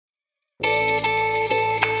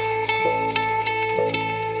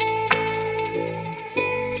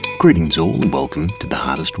Greetings all and welcome to The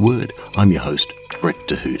Hardest Word. I'm your host, Brett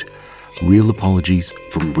DeHoot. Real apologies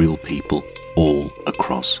from real people all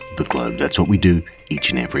across the globe. That's what we do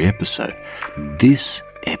each and every episode. This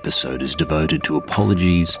episode is devoted to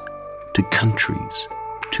apologies to countries,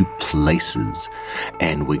 to places,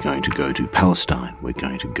 and we're going to go to Palestine, we're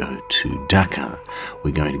going to go to Dakar,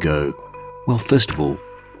 we're going to go, well, first of all,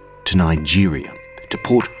 to Nigeria, to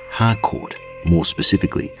Port Harcourt, more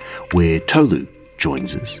specifically, where Tolu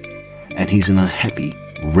joins us, and he's an unhappy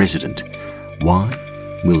resident.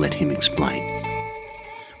 Why? We'll let him explain.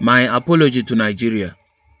 My apology to Nigeria.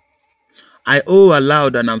 I owe a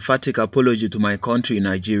loud and emphatic apology to my country,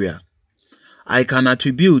 Nigeria. I can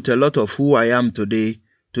attribute a lot of who I am today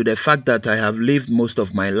to the fact that I have lived most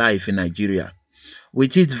of my life in Nigeria.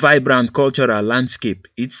 With its vibrant cultural landscape,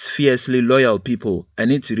 its fiercely loyal people,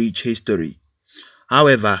 and its rich history.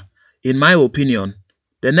 However, in my opinion,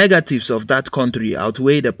 the negatives of that country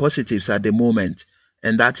outweigh the positives at the moment,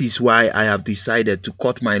 and that is why I have decided to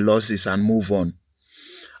cut my losses and move on.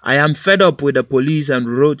 I am fed up with the police and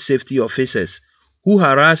road safety officers who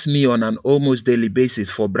harass me on an almost daily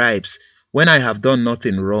basis for bribes when I have done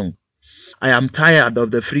nothing wrong. I am tired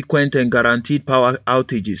of the frequent and guaranteed power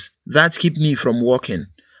outages that keep me from working,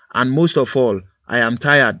 and most of all, I am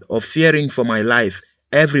tired of fearing for my life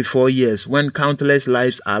every 4 years when countless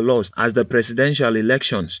lives are lost as the presidential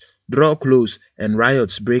elections draw close and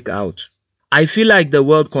riots break out. I feel like the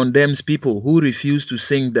world condemns people who refuse to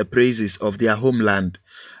sing the praises of their homeland,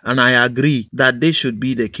 and I agree that this should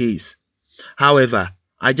be the case. However,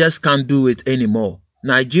 I just can't do it anymore.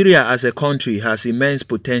 Nigeria as a country has immense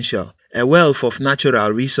potential, a wealth of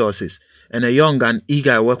natural resources, and a young and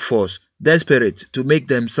eager workforce desperate to make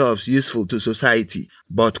themselves useful to society.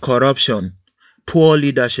 But corruption, poor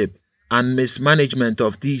leadership, and mismanagement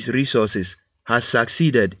of these resources has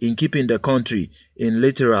succeeded in keeping the country in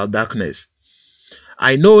literal darkness.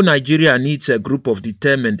 I know Nigeria needs a group of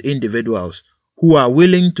determined individuals who are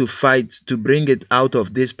willing to fight to bring it out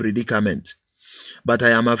of this predicament. But I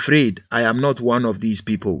am afraid I am not one of these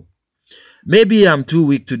people. Maybe I'm too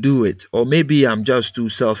weak to do it, or maybe I'm just too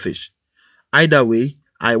selfish. Either way,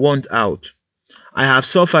 I want out. I have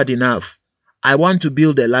suffered enough. I want to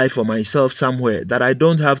build a life for myself somewhere that I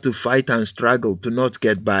don't have to fight and struggle to not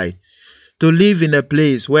get by. To live in a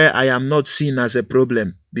place where I am not seen as a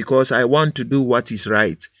problem because I want to do what is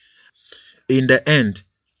right. In the end,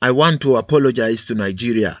 I want to apologize to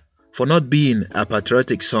Nigeria for not being a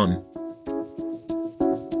patriotic son.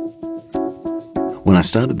 When I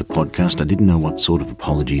started the podcast, I didn't know what sort of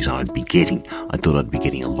apologies I would be getting. I thought I'd be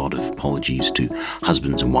getting a lot of apologies to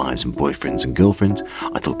husbands and wives and boyfriends and girlfriends.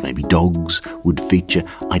 I thought maybe dogs would feature.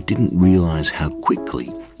 I didn't realise how quickly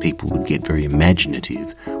people would get very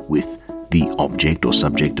imaginative with the object or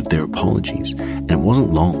subject of their apologies. And it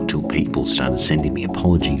wasn't long until people started sending me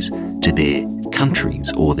apologies to their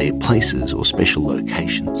countries or their places or special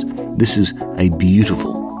locations. This is a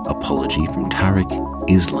beautiful apology from Tariq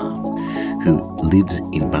Islam, who lives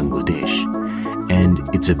in Bangladesh, and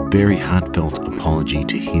it's a very heartfelt apology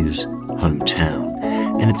to his hometown.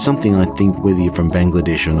 And it's something I think, whether you're from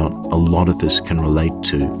Bangladesh or not, a lot of us can relate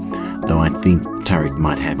to, though I think Tariq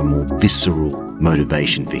might have a more visceral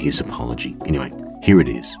motivation for his apology. Anyway, here it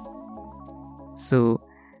is. So,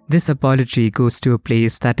 this apology goes to a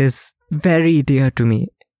place that is very dear to me.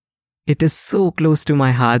 It is so close to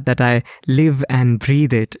my heart that I live and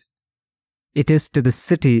breathe it. It is to the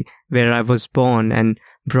city where I was born and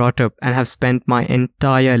brought up and have spent my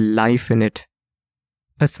entire life in it.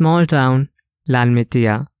 A small town,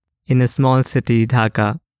 Lalmitia, in a small city,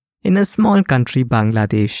 Dhaka, in a small country,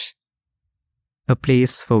 Bangladesh. A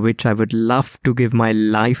place for which I would love to give my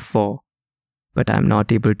life for, but I am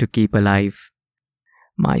not able to keep alive.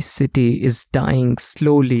 My city is dying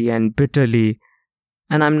slowly and bitterly,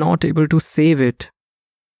 and I am not able to save it.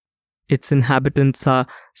 Its inhabitants are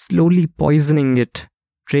slowly poisoning it,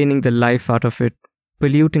 draining the life out of it,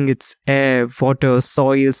 polluting its air, water,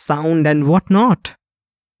 soil, sound, and whatnot.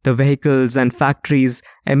 The vehicles and factories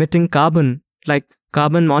emitting carbon, like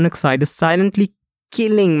carbon monoxide, is silently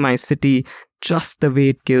killing my city just the way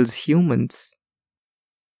it kills humans.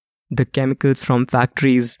 The chemicals from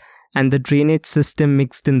factories and the drainage system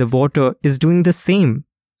mixed in the water is doing the same.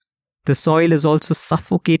 The soil is also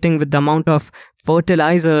suffocating with the amount of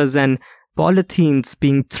fertilizers and polythenes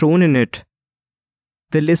being thrown in it.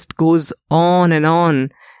 The list goes on,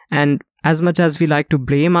 and as much as we like to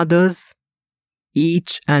blame others,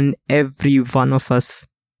 each and every one of us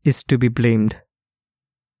is to be blamed.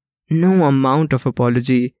 No amount of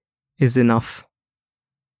apology is enough.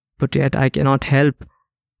 But yet I cannot help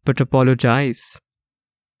but apologize.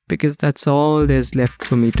 because that's all there's left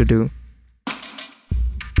for me to do.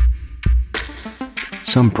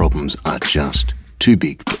 Some problems are just too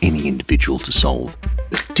big for any individual to solve,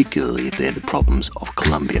 particularly if they're the problems of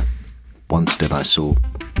Colombia. One stat I saw,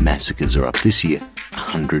 massacres are up this year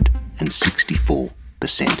 164%.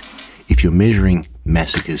 If you're measuring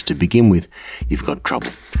massacres to begin with, you've got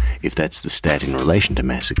trouble. If that's the stat in relation to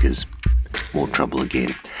massacres, more trouble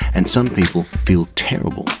again. And some people feel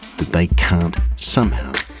terrible that they can't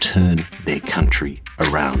somehow turn their country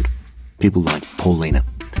around. People like Paulina,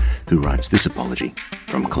 who writes this apology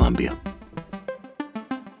from Colombia.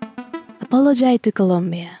 Apologize to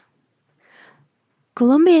Colombia.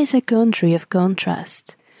 Colombia is a country of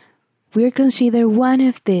contrast. We are considered one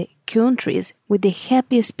of the countries with the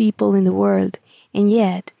happiest people in the world, and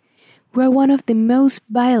yet we are one of the most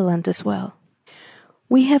violent as well.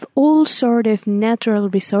 We have all sorts of natural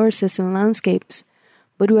resources and landscapes,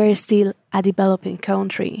 but we are still a developing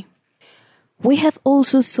country. We have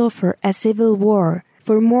also suffered a civil war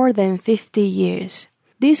for more than 50 years.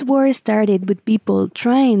 This war started with people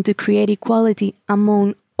trying to create equality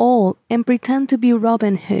among all and pretend to be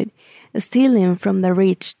Robin Hood, stealing from the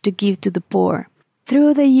rich to give to the poor.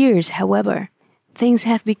 Through the years, however, things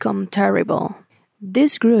have become terrible.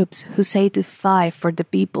 These groups who say to fight for the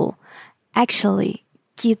people actually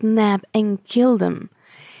kidnap and kill them.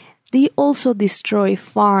 They also destroy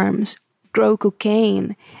farms, grow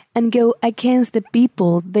cocaine, and go against the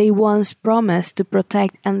people they once promised to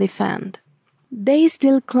protect and defend. They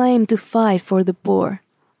still claim to fight for the poor,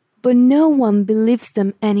 but no one believes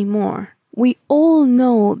them anymore. We all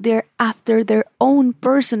know they're after their own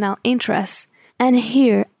personal interests, and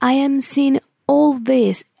here I am seeing all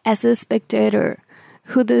this as a spectator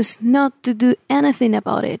who does not to do anything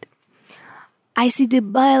about it. I see the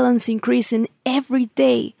violence increasing every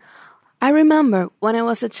day. I remember when I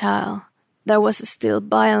was a child, there was still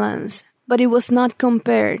violence, but it was not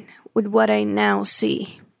compared with what I now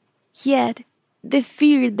see. Yet, the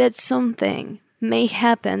fear that something may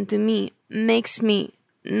happen to me makes me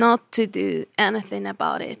not to do anything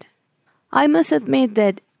about it. I must admit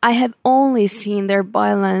that I have only seen their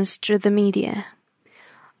violence through the media.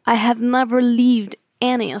 I have never lived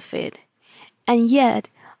any of it, and yet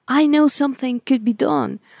I know something could be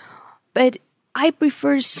done, but I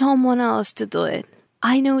prefer someone else to do it.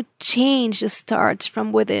 I know change starts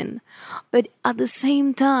from within, but at the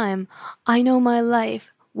same time, I know my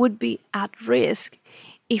life would be at risk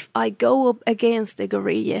if I go up against the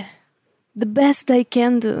guerrilla. The best I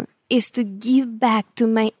can do is to give back to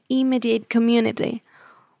my immediate community,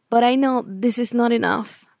 but I know this is not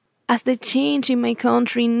enough, as the change in my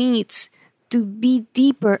country needs to be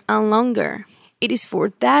deeper and longer. It is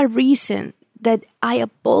for that reason that I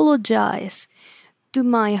apologize to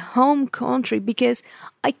my home country, because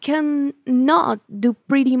I cannot do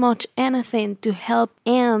pretty much anything to help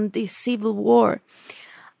end this civil war,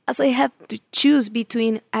 as I have to choose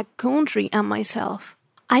between a country and myself.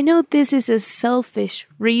 I know this is a selfish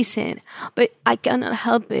reason, but I cannot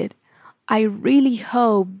help it. I really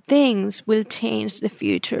hope things will change the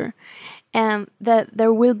future, and that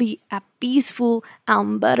there will be a peaceful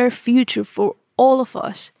and better future for all of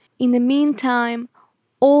us. In the meantime,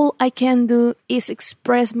 all I can do is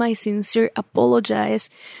express my sincere apologies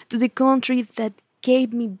to the country that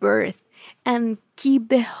gave me birth, and keep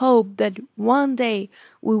the hope that one day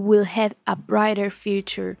we will have a brighter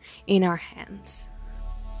future in our hands.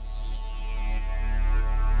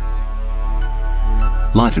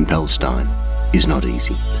 Life in Palestine is not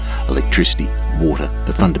easy. Electricity, water,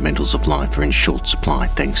 the fundamentals of life are in short supply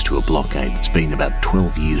thanks to a blockade that's been about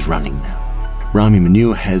 12 years running now. Rami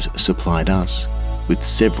Manure has supplied us with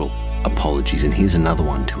several apologies, and here's another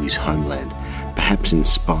one to his homeland, perhaps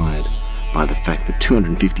inspired by the fact that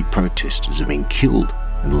 250 protesters have been killed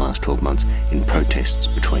in the last 12 months in protests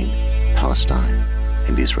between Palestine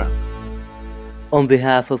and Israel. On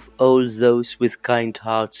behalf of all those with kind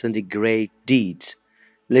hearts and great deeds,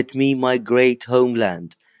 let me, my great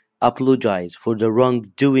homeland, apologize for the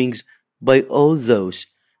wrongdoings by all those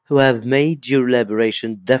who have made your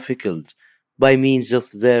liberation difficult by means of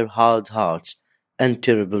their hard hearts and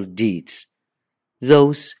terrible deeds.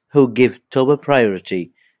 Those who give top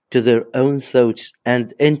priority to their own thoughts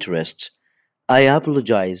and interests, I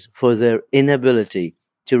apologize for their inability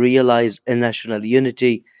to realize a national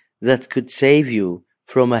unity that could save you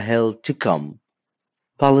from a hell to come.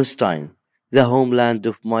 Palestine, the homeland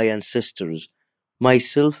of my ancestors,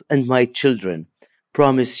 myself and my children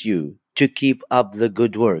promise you to keep up the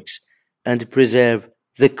good works and preserve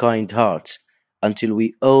the kind hearts until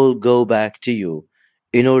we all go back to you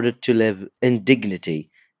in order to live in dignity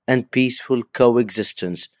and peaceful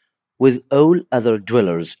coexistence with all other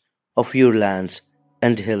dwellers of your lands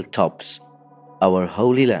and hilltops, our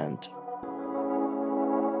holy land.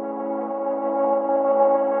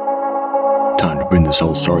 Time to bring this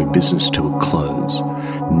whole sorry business to a close.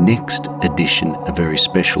 Next edition, a very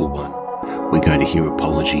special one. We're going to hear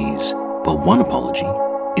apologies, well, one apology,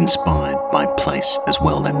 inspired by place as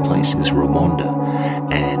well. That place is Rwanda,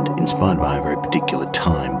 and inspired by a very particular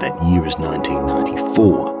time. That year is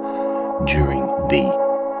 1994, during the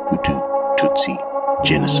Hutu-Tutsi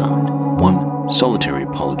genocide. One solitary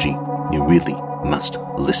apology. You really must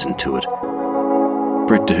listen to it.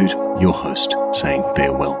 Brett DeHoot, your host, saying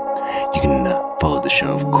farewell. You can follow the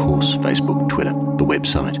show, of course, Facebook, Twitter, the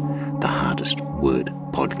website,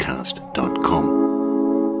 thehardestwordpodcast.com.